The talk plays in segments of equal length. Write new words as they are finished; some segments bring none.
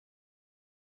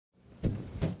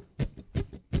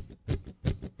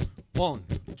1,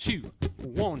 2,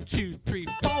 1, 2, 3,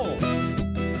 4.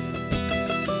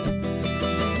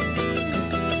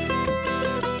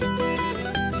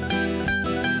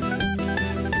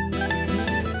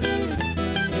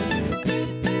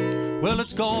 Well,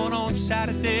 it's going on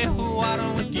Saturday, why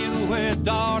don't we get away,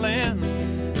 darling?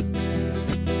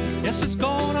 Yes, it's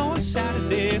going on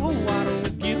Saturday, why don't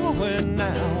we get away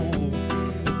now?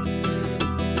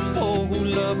 Oh,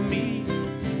 love me,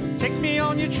 take me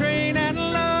on your train and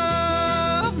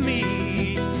love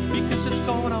me, because it's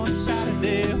going on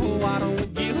Saturday, why don't we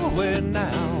get away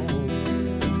now?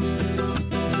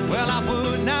 Well, I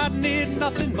would not need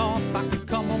nothing more if I could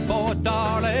come on board,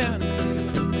 darling.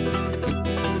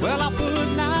 Well, I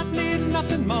would not need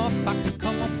nothing more if I could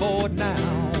come on board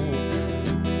now.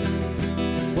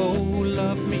 Oh,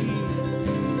 love me,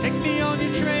 take me on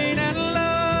your train and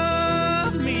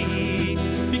love me,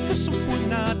 because I would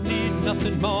not need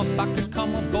nothing more if I could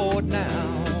come on board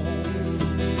now.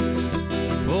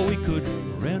 Oh, we could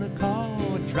rent a car,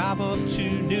 drive up to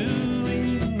New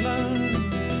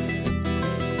England,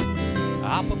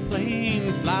 hop a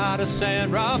plane, fly to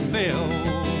San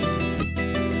Rafael.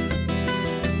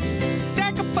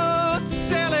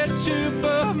 Sail it to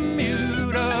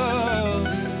Bermuda.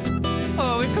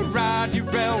 Oh, we could ride your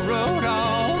railroad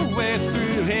all the way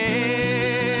through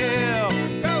hell.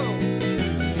 Go!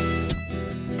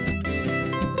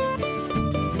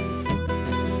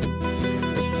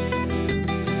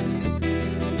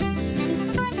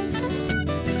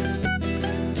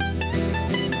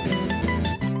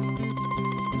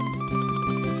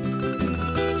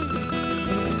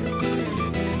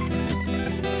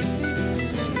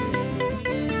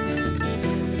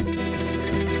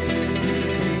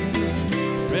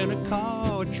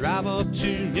 Drive up to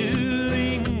New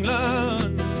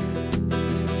England,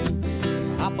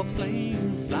 hop a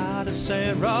plane, fly to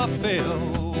San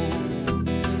Rafael.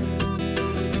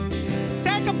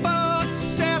 Take a boat,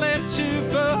 sail it to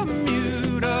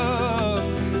Bermuda.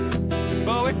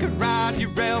 Oh, we could ride your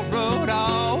railroad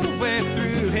all the way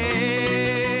through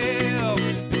hell.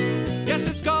 Yes,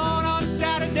 it's going on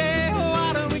Saturday,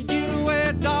 why don't we get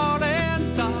away,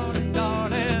 darling, darling,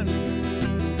 darling.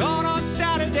 Going on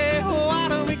Saturday, why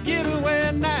don't we get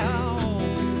away now?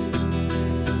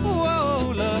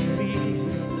 Oh, love me,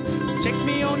 take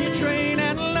me on your train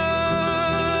and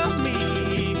love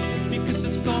me, because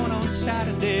it's going on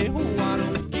Saturday, why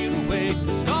don't we get away?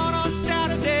 Going on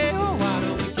Saturday, why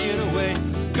don't we get away?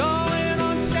 Going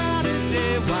on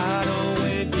Saturday, why don't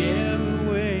we get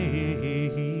away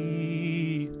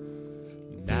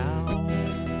now?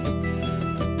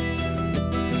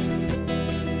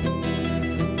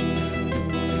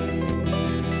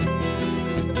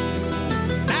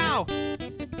 Now!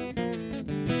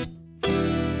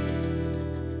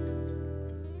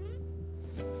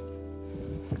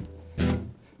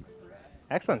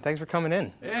 Excellent. Thanks for coming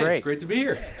in. It's Hey, great. It's great to be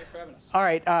here. All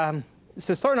right.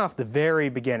 So starting off the very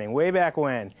beginning, way back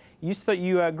when, you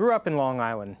grew up in Long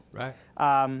Island. Right.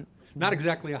 Not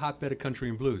exactly a hotbed of country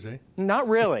and blues, eh? Not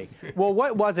really. Well,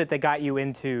 what was it that got you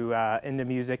into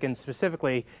music, and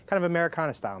specifically kind of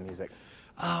Americana style music?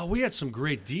 We had some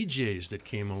great DJs that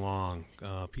came along.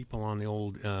 People on the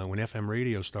old, when FM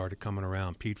radio started coming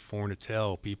around, Pete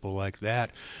Fornatel, people like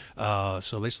that.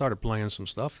 So they started playing some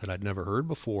stuff that I'd never heard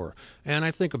before. And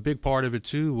I think a big part of it,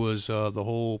 too, was the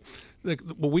whole,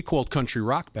 what we called country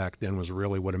rock back then was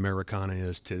really what Americana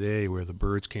is today, where the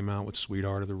Byrds came out with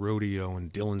Sweetheart of the Rodeo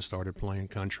and Dylan started playing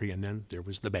country, and then there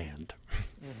was the band.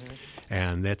 Mm-hmm.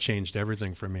 And that changed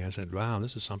everything for me. I said, wow,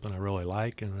 this is something I really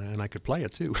like, and I could play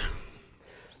it, too.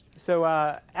 So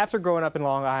after growing up in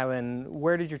Long Island,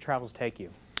 where did your travels take you?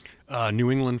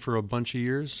 New England for a bunch of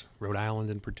years, Rhode Island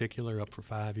in particular, up for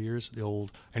 5 years.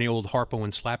 Any old Harpo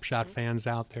and Slapshot fans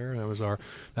out there?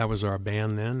 That was our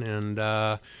band then, and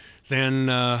then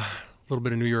a little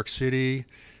bit of New York City,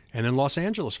 and then Los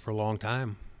Angeles for a long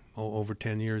time, over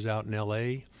 10 years out in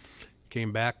L.A.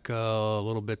 Came back a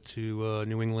little bit to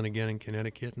New England again in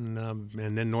Connecticut, and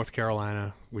then North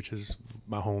Carolina, which is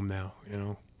my home now. You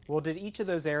know. Well, did each of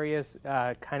those areas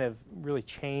kind of really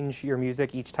change your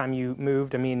music each time you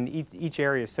moved? I mean, each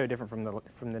area is so different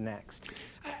from the next.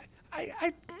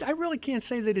 I really can't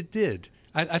say that it did.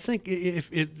 I think if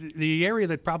the area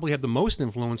that probably had the most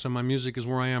influence on my music is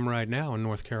where I am right now in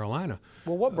North Carolina.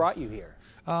 Well, what brought you here?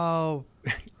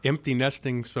 Empty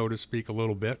nesting, so to speak, a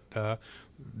little bit.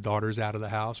 Daughter's out of the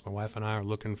house. My wife and I are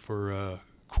looking for a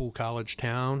cool college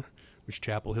town, which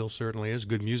Chapel Hill certainly is.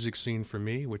 Good music scene for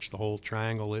me, which the whole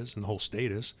triangle is and the whole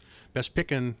state is. Best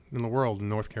picking in the world in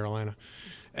North Carolina.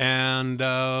 And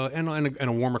a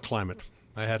warmer climate.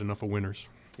 I had enough of winters.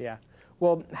 Yeah.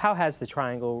 Well, how has the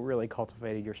Triangle really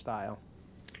cultivated your style?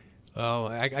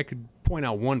 I could point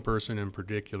out one person in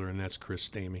particular, and that's Chris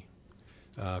Stamey.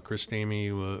 Chris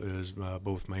Stamey is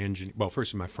both my engineer. Well,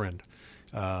 first, he's my friend.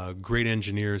 Great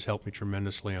engineers, helped me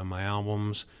tremendously on my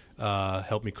albums,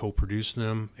 helped me co-produce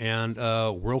them, and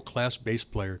world-class bass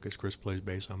player because Chris plays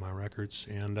bass on my records.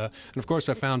 And of course,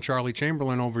 I found Charlie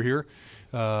Chamberlain over here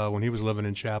when he was living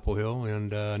in Chapel Hill,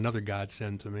 and another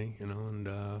godsend to me, and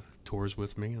tours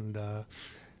with me, and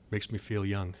makes me feel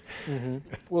young. Mm-hmm.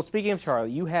 Well, speaking of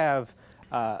Charlie, you have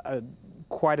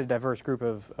quite a diverse group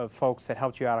of folks that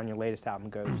helped you out on your latest album,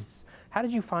 Ghosts. How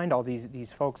did you find all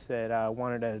these folks that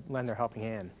wanted to lend their helping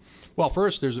hand? Well,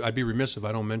 first, I'd be remiss if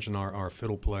I don't mention our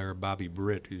fiddle player, Bobby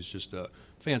Britt, who's just a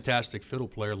fantastic fiddle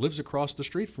player, lives across the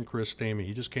street from Chris Stamey.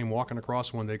 He just came walking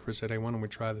across one day. Chris said, hey, why don't we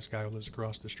try this guy who lives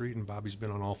across the street? And Bobby's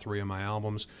been on all 3 of my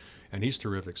albums, and he's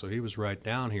terrific, so he was right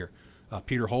down here.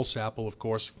 Peter Holsapple, of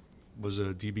course, was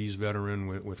a DB's veteran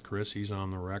with Chris. He's on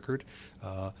the record.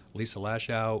 Lisa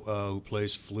Lashow, who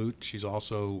plays flute, she's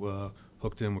also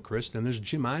hooked in with Chris. Then there's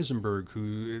Jim Eisenberg,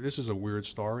 who, this is a weird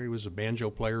story, was a banjo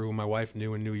player who my wife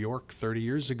knew in New York 30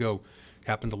 years ago.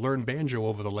 Happened to learn banjo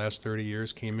over the last 30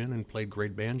 years, came in and played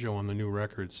great banjo on the new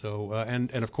record. So,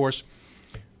 and of course,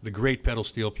 the great pedal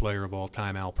steel player of all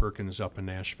time, Al Perkins, up in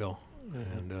Nashville.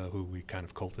 And who we kind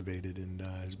of cultivated and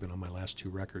has been on my last 2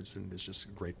 records and is just a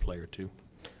great player too.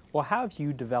 Well, how have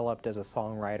you developed as a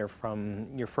songwriter from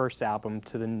your first album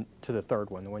to the third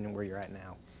one, the one where you're at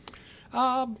now?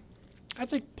 I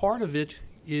think part of it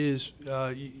is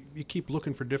you keep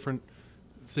looking for different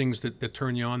things that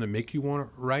turn you on, that make you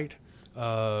want to write,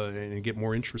 and get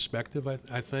more introspective,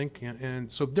 I think.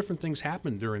 And so different things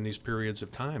happen during these periods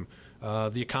of time.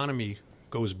 The economy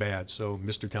goes bad, so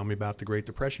Mr. Tell Me About the Great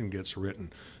Depression gets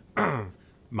written.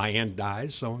 My aunt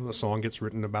dies, so the song gets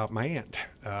written about my aunt.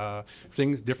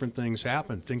 Different things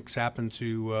happen. Things happen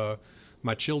to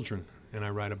my children, and I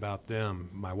write about them.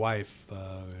 My wife,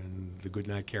 and the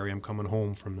Goodnight Carrie, I'm Coming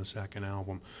Home from the second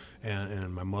album,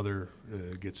 and my mother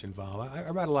gets involved. I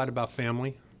write a lot about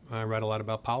family. I write a lot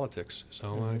about politics.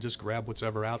 So I just grab what's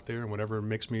ever out there and whatever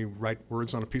makes me write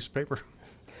words on a piece of paper.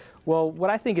 Well, what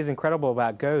I think is incredible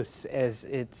about Ghosts is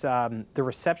it's the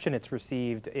reception it's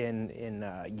received in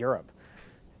Europe.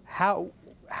 How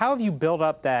have you built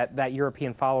up that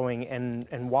European following,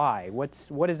 and why?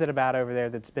 What is it about over there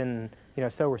that's been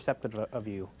so receptive of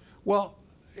you? Well,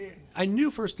 I knew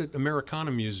first that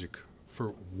Americana music,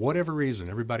 for whatever reason,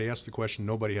 everybody asks the question,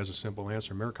 nobody has a simple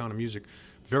answer. Americana music,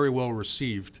 very well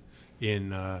received in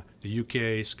the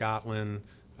UK, Scotland,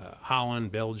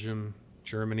 Holland, Belgium,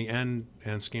 Germany, and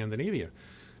Scandinavia.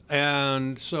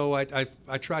 And so I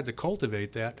tried to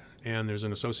cultivate that, and there's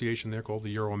an association there called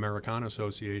the Euro-Americana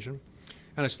Association.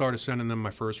 And I started sending them my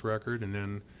first record, and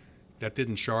then that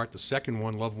didn't chart. The second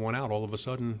one, Love Won Out, all of a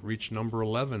sudden reached number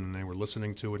 11, and they were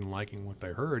listening to it and liking what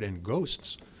they heard. And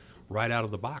Ghosts, right out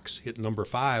of the box, hit number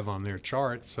 5 on their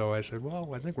chart. So I said, well,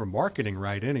 I think we're marketing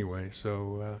right anyway.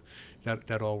 So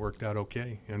that all worked out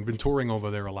okay, and been touring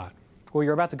over there a lot. Well,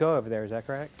 you're about to go over there, is that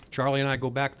correct? Charlie and I go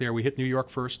back there. We hit New York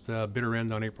first, bitter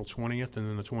end on April 20th, and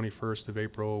then the 21st of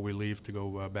April we leave to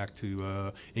go back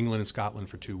to England and Scotland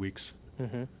for 2 weeks.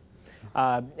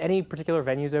 Mm-hmm. Any particular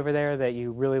venues over there that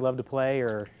you really love to play,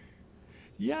 or?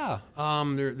 Yeah,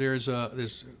 there's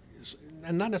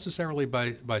and not necessarily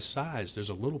by size. There's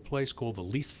a little place called the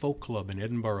Leith Folk Club in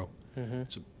Edinburgh. Mm-hmm.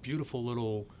 It's a beautiful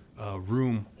little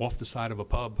room off the side of a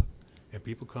pub. And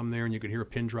people come there, and you can hear a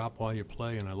pin drop while you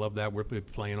play, and I love that. We're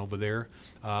playing over there.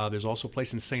 There's also a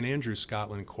place in St. Andrews,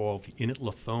 Scotland, called the Inn at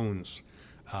Lathones.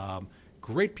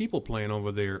 Great people playing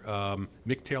over there.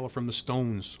 Mick Taylor from the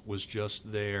Stones was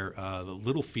just there. The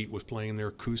Little Feat was playing their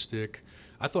acoustic.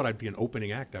 I thought I'd be an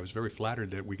opening act. I was very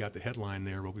flattered that we got the headline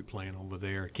there. We'll be playing over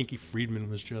there. Kinky Friedman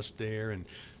was just there, and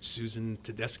Susan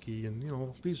Tedeschi,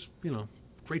 and these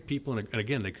great people. And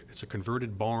again, it's a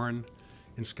converted barn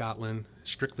in Scotland,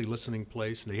 strictly listening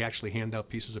place, and they actually hand out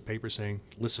pieces of paper saying,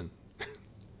 listen.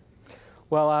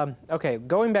 Well, okay,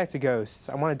 going back to Ghosts,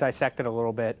 I want to dissect it a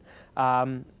little bit.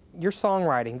 Your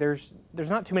songwriting, there's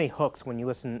not too many hooks when you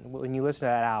listen to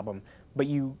that album, but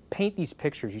you paint these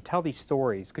pictures, you tell these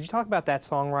stories. Could you talk about that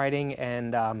songwriting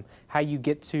and how you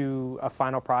get to a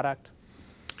final product?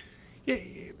 Yeah,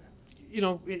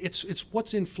 it's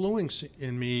what's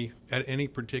influencing me at any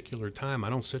particular time. I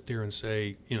don't sit there and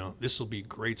say, this will be a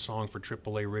great song for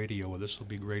AAA radio, or this will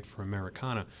be great for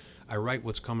Americana. I write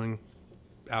what's coming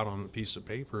out on a piece of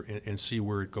paper and see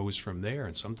where it goes from there.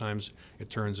 And sometimes it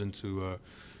turns into a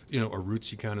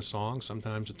rootsy kind of song.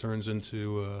 Sometimes it turns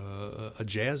into a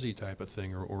jazzy type of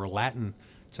thing, or a Latin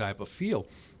type of feel.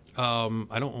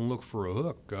 I don't look for a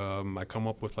hook. I come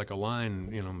up with like a line,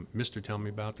 you know, Mister, tell me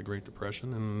about the Great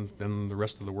Depression, and then the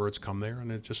rest of the words come there,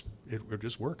 and it just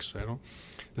works.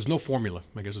 There's no formula,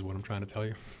 I guess is what I'm trying to tell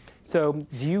you. So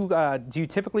do you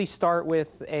typically start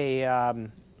with a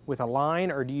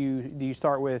line, or do you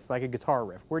start with like a guitar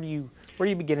riff? Where do you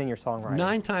begin in your songwriting?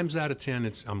 9 times out of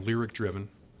 10, I'm lyric driven,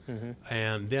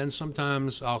 and then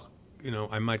sometimes I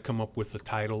might come up with a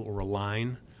title or a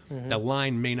line. That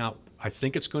line may not. I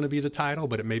think it's going to be the title,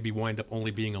 but it may wind up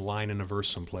only being a line in a verse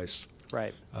someplace.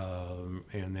 Right.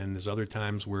 And then there's other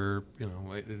times where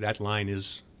that line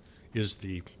is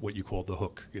the what you call the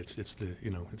hook. It's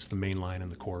the main line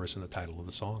and the chorus and the title of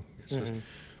the song. It's just,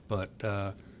 but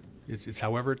it's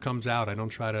however it comes out. I don't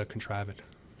try to contrive it.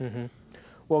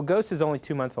 Well, Ghost is only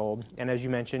 2 months old, and as you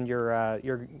mentioned,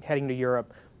 you're heading to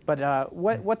Europe. But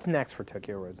what's next for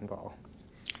Tokyo Rosenthal?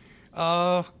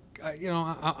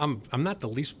 I'm not the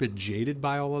least bit jaded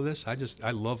by all of this.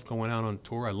 I love going out on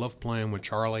tour. I love playing with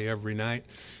Charlie every night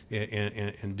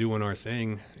and doing our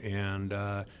thing and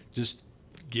just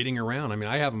getting around. I mean,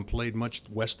 I haven't played much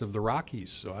west of the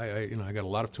Rockies, so I got a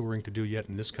lot of touring to do yet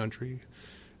in this country,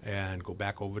 and go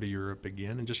back over to Europe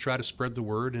again and just try to spread the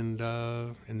word and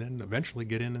then eventually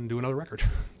get in and do another record.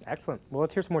 Excellent. Well,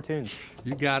 let's hear some more tunes.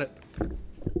 You got it.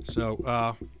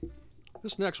 So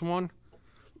this next one.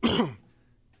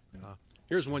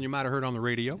 Here's one you might have heard on the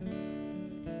radio.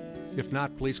 If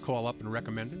not, please call up and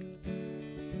recommend it.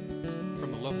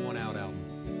 From the Love One Out album.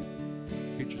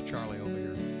 Features Charlie over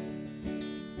here.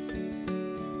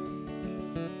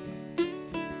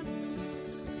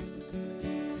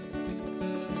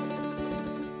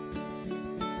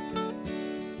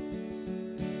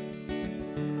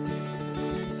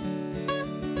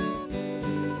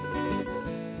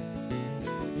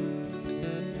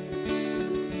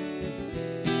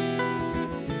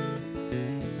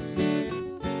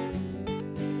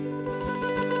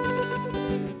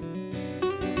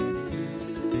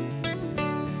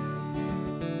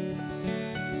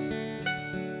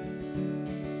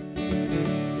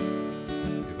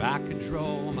 I could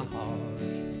draw my heart,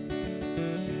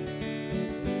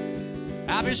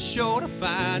 I'll be sure to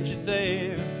find you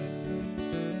there,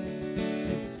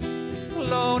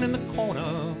 alone in the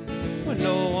corner where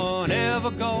no one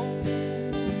ever goes.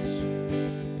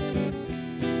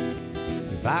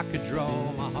 If I could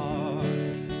draw my heart,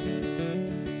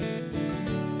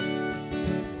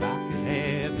 if I could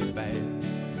have you back,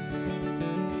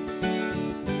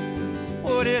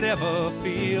 would it ever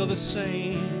feel the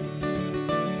same?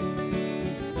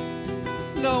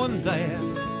 Knowing that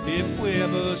if we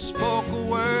ever spoke a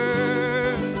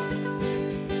word,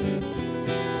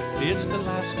 it's the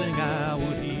last thing I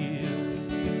would hear.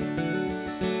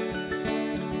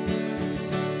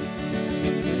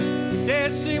 The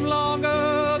days seem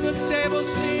longer, the table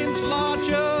seems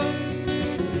larger.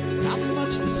 Not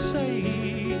much to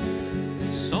say,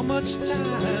 so much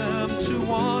time to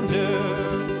wander.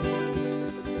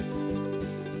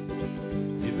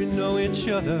 Did we know each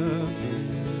other?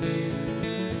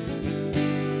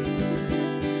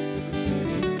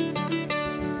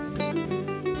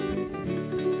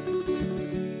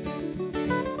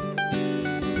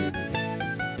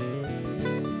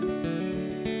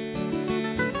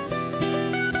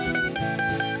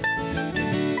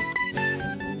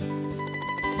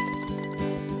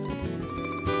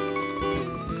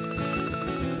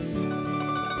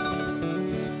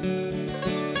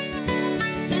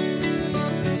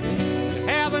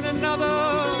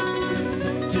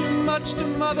 To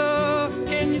mother,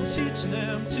 can you teach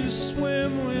them to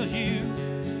swim? Will you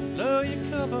lower your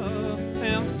cover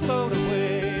and float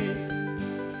away?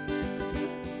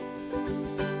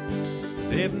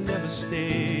 They've never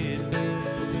stayed,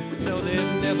 no,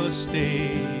 they've never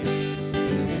stayed.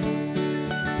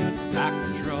 I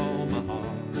can draw my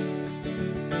heart,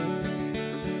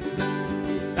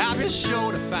 I'll be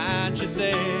sure to find you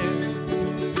there,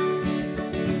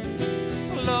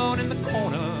 alone in the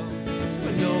corner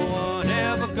where no one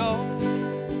ever goes.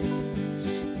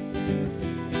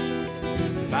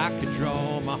 If I could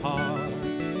draw my heart,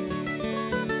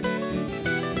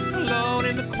 alone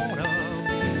in the corner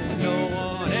where no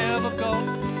one ever goes.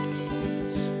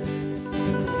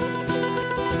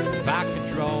 If I could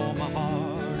draw my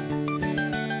heart,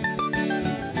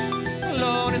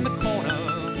 alone in the corner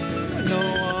where no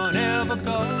one ever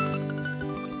goes.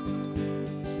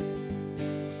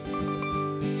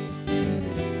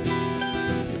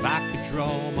 If I could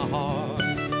draw my heart.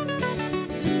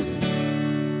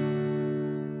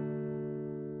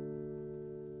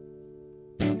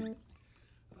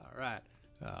 All right.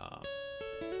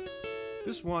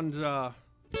 This one's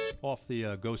off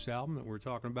the Ghost album that we were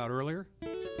talking about earlier.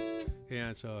 And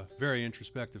it's a very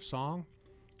introspective song,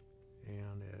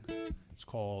 and it's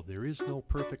called There Is No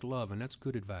Perfect Love, and that's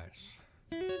good advice.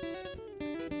 My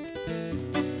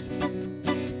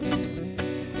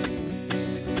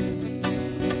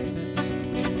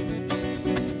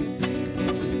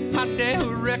day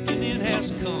of reckoning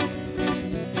has come,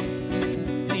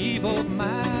 the eve of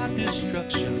my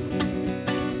destruction.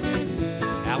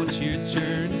 Now it's your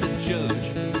turn to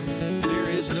judge. There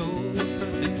is no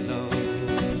perfect love.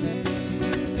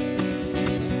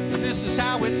 This is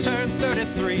how it turned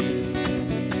 33.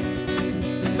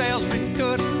 The veil's been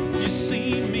cut, you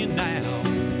see me now.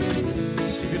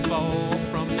 See me fall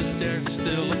from the stair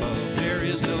still above. There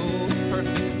is no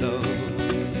perfect love.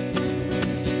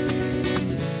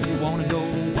 You wanna know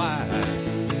why?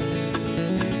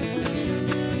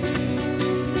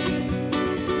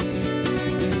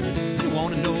 You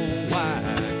wanna know why?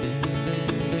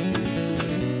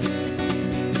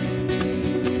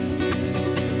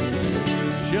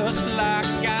 Just like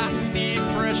I need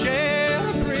fresh air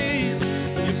to breathe,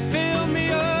 you fill me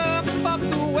up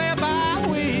the web I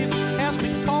weave. Has me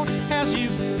caught, has you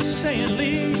saying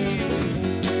leave.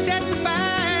 Take me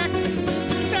back,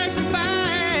 take me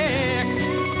back.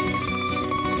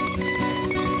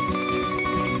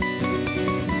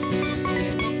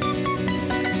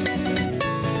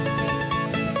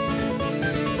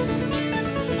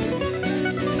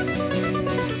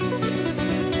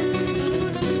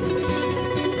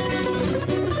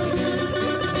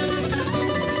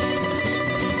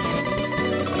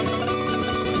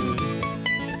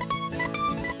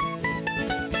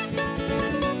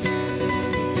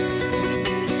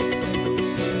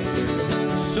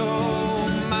 So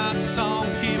my song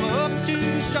came up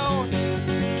too short,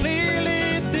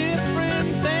 clearly different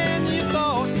than you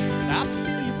thought. I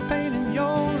feel your pain in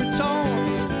your retort.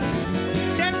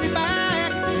 Take me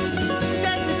back,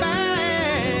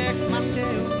 my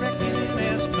day of reckoning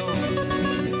has come.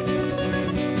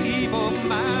 Eve of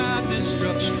my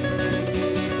destruction.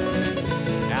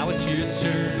 Now it's your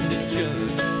turn to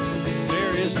judge.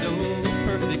 There is no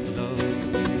perfect love.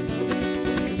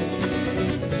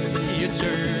 Your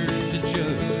turn to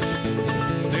judge.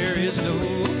 There is no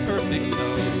perfect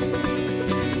love.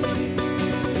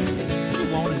 You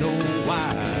wanna know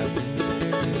why?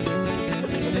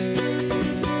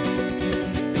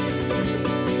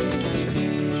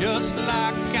 Just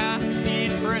like I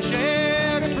need fresh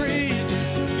air to breathe,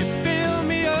 you fill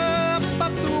me up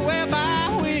the web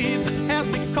I weave. Has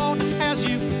me caught, has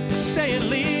you saying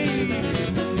leave.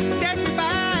 Take me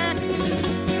back,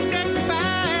 take me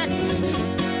back.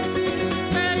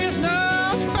 There is no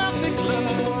perfect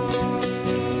love.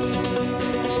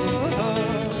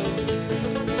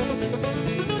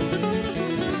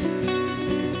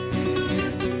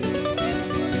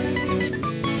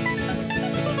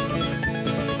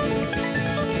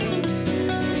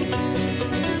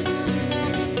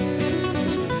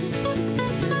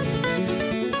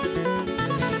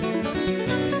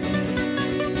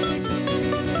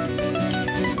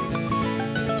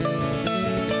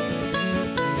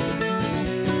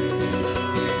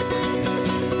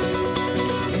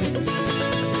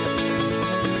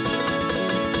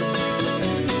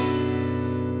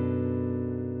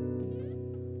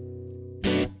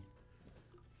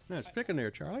 Nice picking there,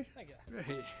 Charlie. Thank you.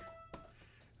 Hey.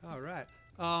 All right.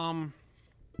 I'm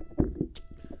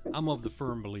of the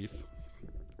firm belief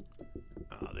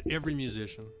that every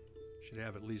musician should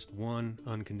have at least one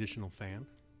unconditional fan.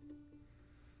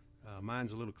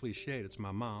 Mine's a little cliched. It's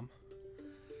my mom.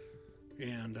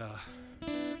 And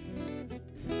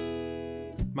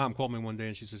Mom called me one day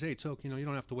and she says, "Hey, Toke, you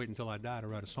don't have to wait until I die to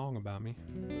write a song about me."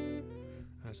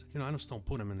 I said, I just don't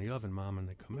put them in the oven, Mom, and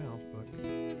they come out.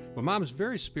 But Mom is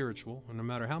very spiritual, and no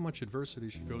matter how much adversity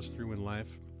she goes through in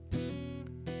life,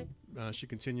 she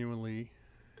continually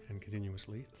and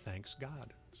continuously thanks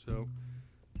God. So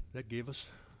that gave us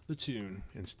the tune,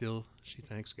 and still she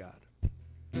thanks God.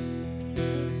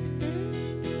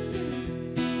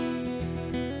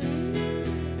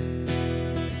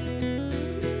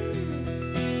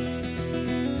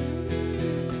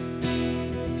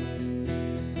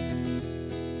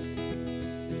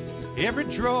 Every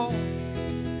drawer,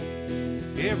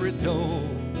 every door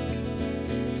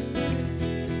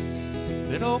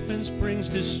that opens brings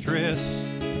distress.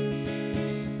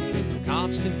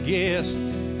 Constant guest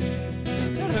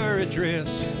at her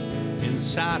address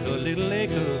inside her little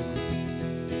acre.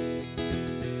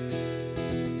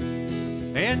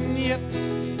 And yet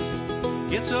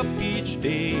gets up each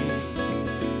day,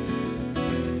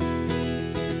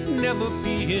 never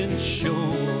being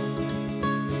sure,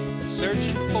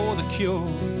 searching for the cure,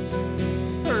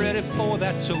 ready for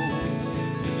that tour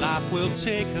that life will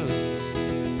take her.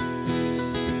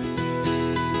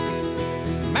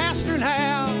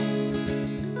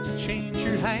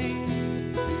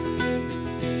 hand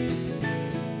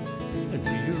and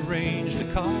rearrange the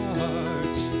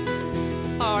cards.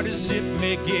 Hard as it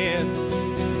may get,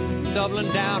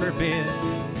 doubling down her bed,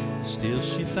 still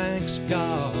she thanks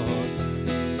God.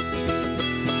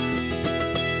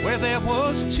 Where there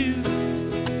was two,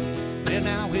 there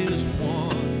now is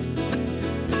one.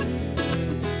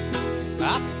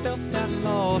 I felt that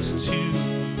loss too.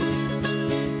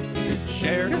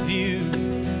 Shared a view,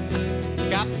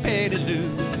 got paid in lieu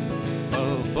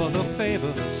of other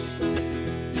favors.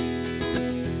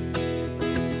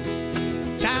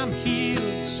 Time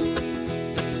heals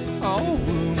all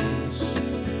wounds,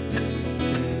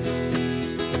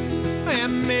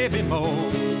 and maybe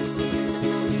more.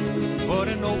 But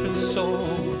an open soul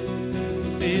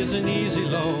is an easy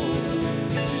load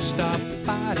to stop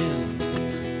fighting.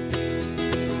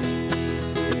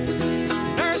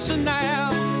 Nursing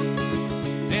now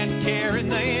and caring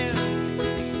then.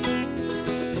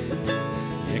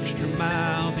 The extra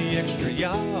mile, the extra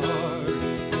yard.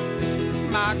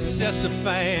 My excessive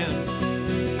fan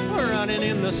running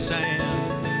in the sand.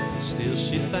 Still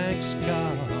she thanks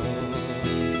God.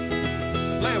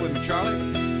 Play it with me, Charlie.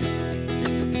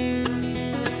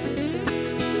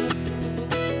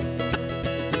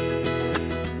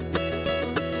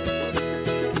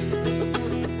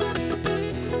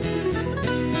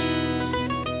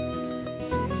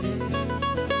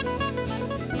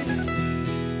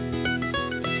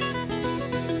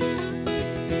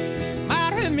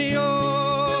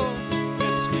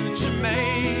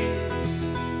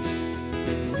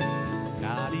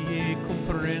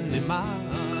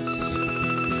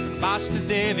 Basta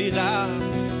devi dar,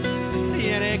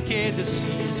 tiene que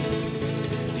decir,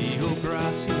 digo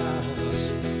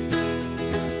gracias.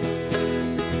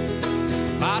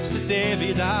 Basta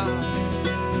devi dar,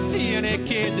 tiene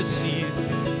que decir,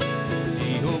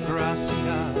 digo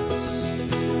gracias.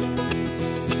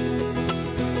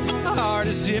 Hard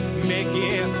as it may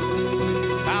get,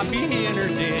 I'll be in her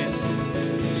debt,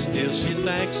 still she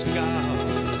thanks God.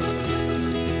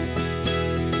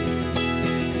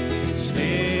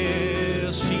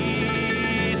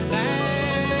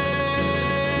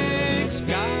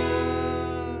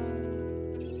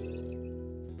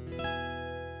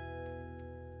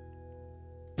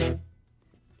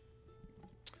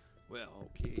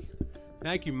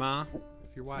 Thank you, Ma,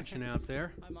 if you're watching out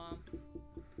there. Hi, Mom.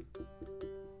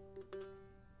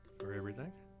 For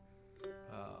everything.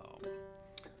 A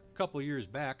couple of years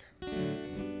back,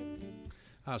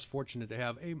 I was fortunate to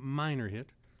have a minor hit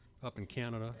up in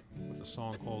Canada with a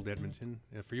song called Edmonton.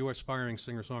 For you aspiring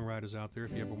singer-songwriters out there,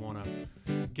 if you ever want to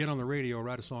get on the radio,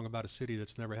 write a song about a city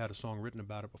that's never had a song written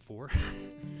about it before,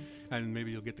 and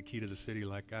maybe you'll get the key to the city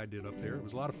like I did up there. It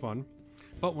was a lot of fun.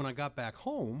 But when I got back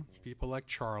home, people like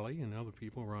Charlie and other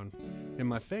people were in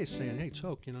my face saying, "Hey,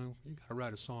 Toke, you know, you got to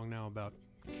write a song now about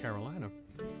Carolina.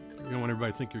 You don't want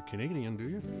everybody to think you're Canadian, do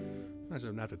you?" I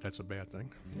said, "Not that that's a bad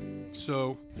thing."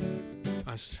 So,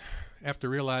 after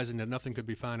realizing that nothing could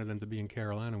be finer than to be in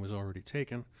Carolina was already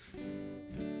taken,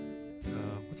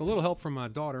 with a little help from my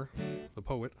daughter, the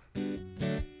poet,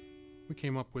 we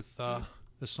came up with the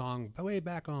song way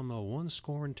back on the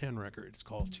 1-Score-10 record. It's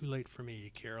called Too Late for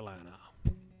Me, Carolina.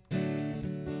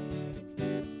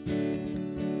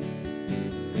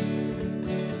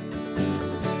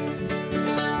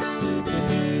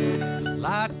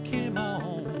 Light came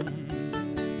on,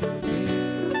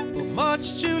 but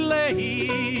much too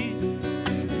late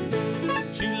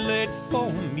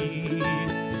for me,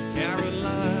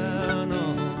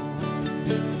 Carolina.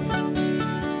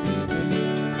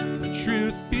 The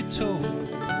truth be told,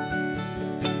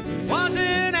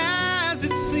 wasn't as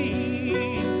it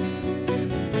seemed,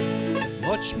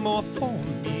 much more for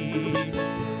me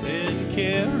than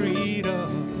Pirrotta.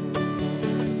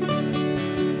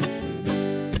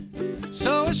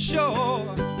 So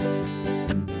sure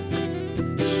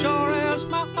as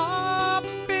my heart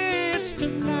beats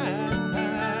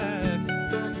tonight,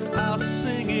 I'll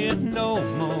sing it no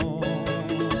more.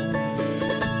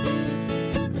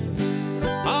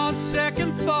 On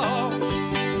second thought,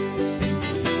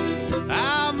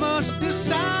 I must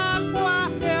decide why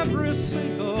every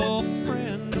single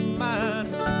friend of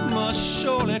mine must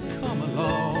surely come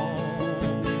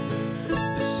along.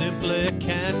 It simply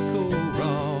can't go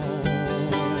wrong.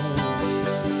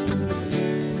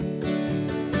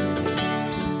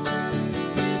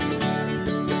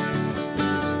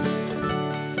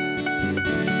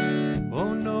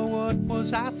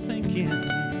 Was I thinking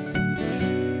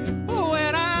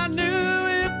when I knew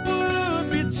it would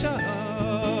be tough,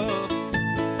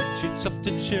 too tough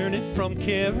to journey from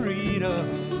Pirrotta?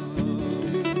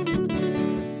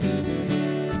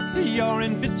 your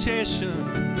invitation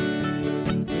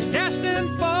is destined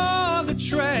for the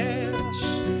trash.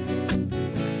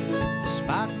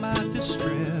 Despite my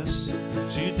distress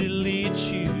to delete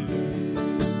you,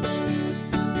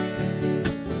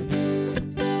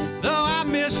 though I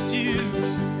missed you,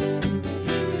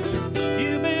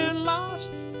 you've been lost,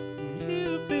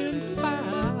 you've been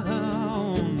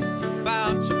found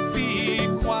to be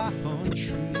quite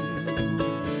untrue.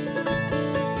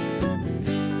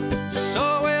 So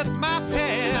with my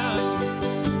pen,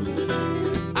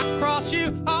 I cross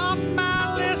you off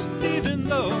my list, even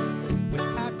though we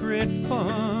had great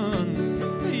fun.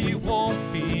 You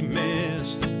won't be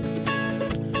missed.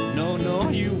 No, no,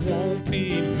 you won't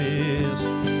be missed.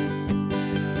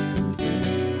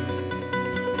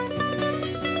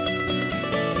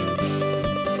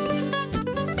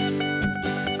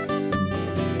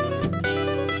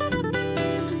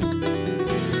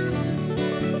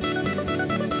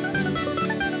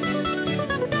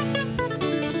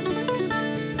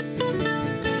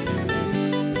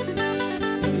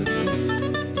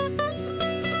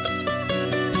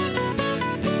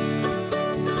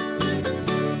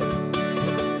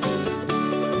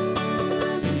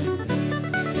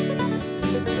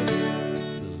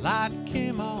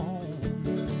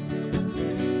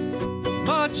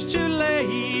 Much too late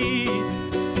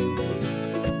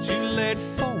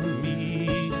for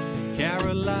me,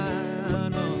 Carolina.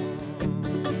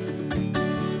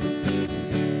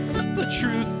 The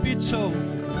truth be told,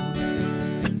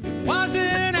 it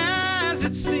wasn't as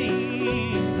it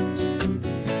seemed.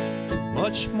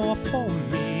 Much more for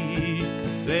me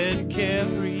than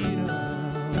Carolina.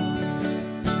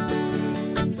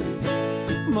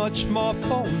 Much more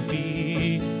for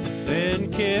me than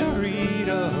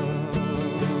Carolina.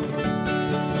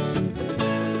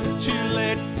 Too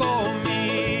late for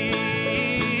me,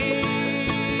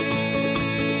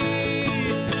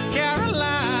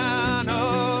 Carolina.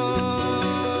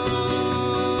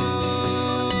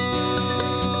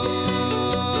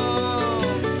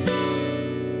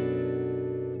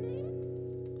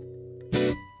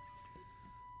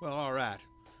 Well, all right.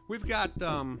 We've got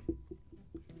one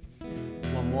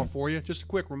more for you. Just a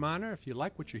quick reminder, if you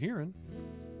like what you're hearing,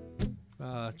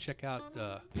 check out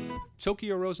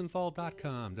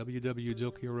TokyoRosenthal.com,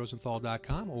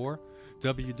 www.TokyoRosenthal.com, or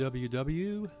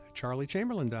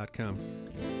www.CharlieChamberlain.com.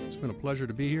 It's been a pleasure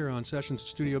to be here on Sessions at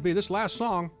Studio B. This last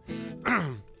song,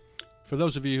 for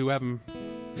those of you who haven't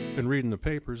been reading the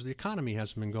papers, the economy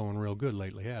hasn't been going real good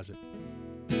lately, has it?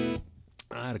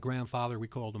 I had a grandfather, we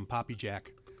called him Poppy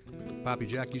Jack. Poppy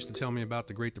Jack used to tell me about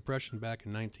the Great Depression back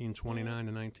in 1929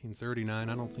 to 1939.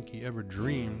 I don't think he ever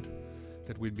dreamed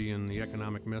that we'd be in the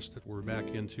economic mess that we're back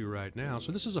into right now.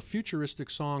 So this is a futuristic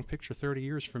song. Picture 30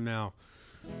 years from now,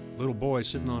 little boy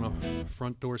sitting on a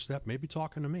front doorstep, maybe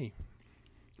talking to me,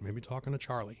 maybe talking to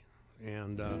Charlie,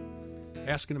 and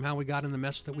asking him how we got in the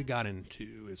mess that we got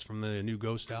into. It's from the new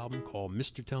Ghost album called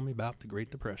Mr. Tell Me About the Great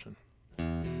Depression.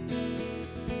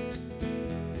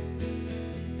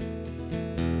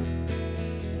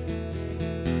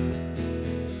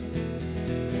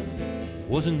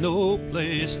 Wasn't no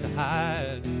place to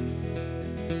hide,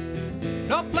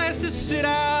 no place to sit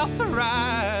out the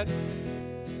ride.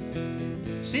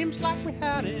 Seems like we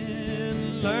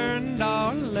hadn't learned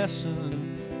our lesson.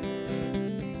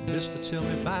 Just to tell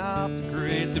me about the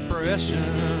Great Depression.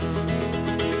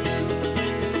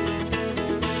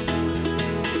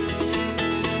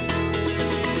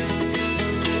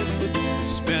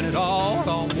 Spent it all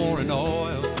on war and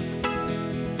oil,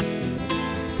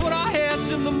 put our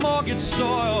heads in the mortgage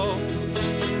soil,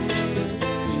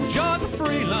 enjoyed the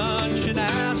free lunch and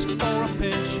asked for a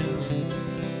pension,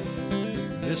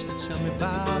 just to tell me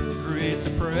about the Great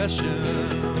Depression.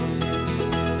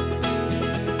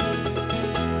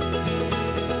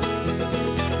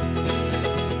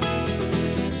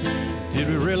 Did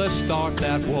we really start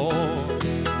that war?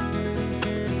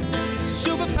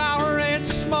 Superpower ain't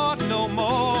smart no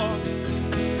more.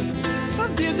 Or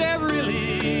did they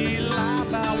really lie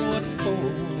about what for?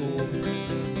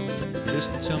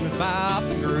 Just tell me about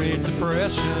the Great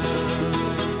Depression.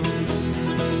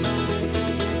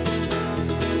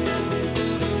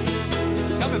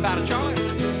 Tell me about it, Charlie.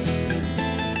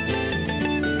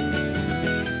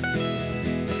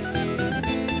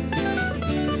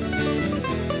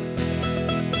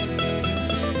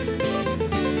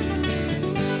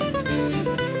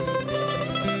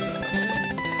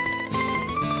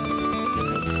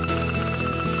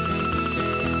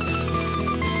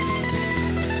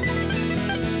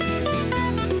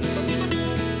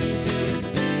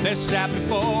 They sat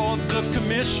before the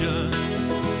commission,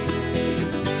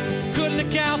 couldn't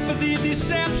account for the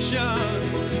deception.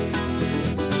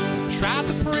 Tried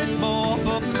the print more,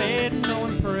 but made no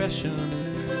impression.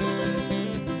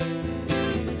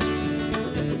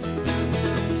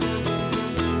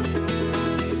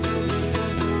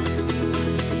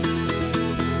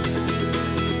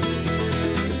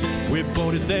 We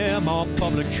voted them all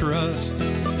public trust,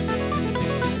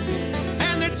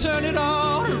 and they turned it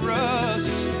all to rust.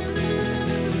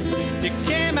 It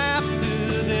came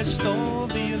after they stole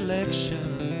the election.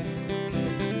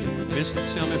 Mister,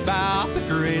 tell me about the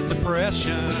Great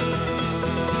Depression.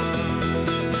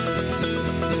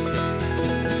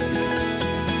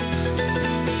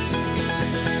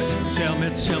 Tell me,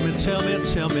 tell me, tell me,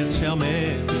 tell me, tell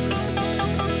me.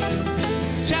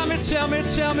 Tell me, tell me,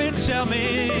 tell me, tell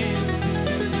me.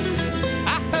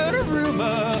 I heard a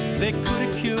rumor they could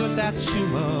have cured that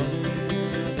tumor.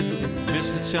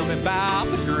 Mister, tell me about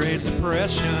the Great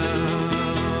Depression.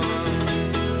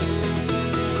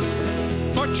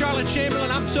 For Charlie Chamberlain,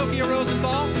 I'm Tokyo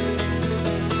Rosenthal.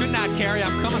 Good night, Carrie.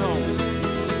 I'm coming home.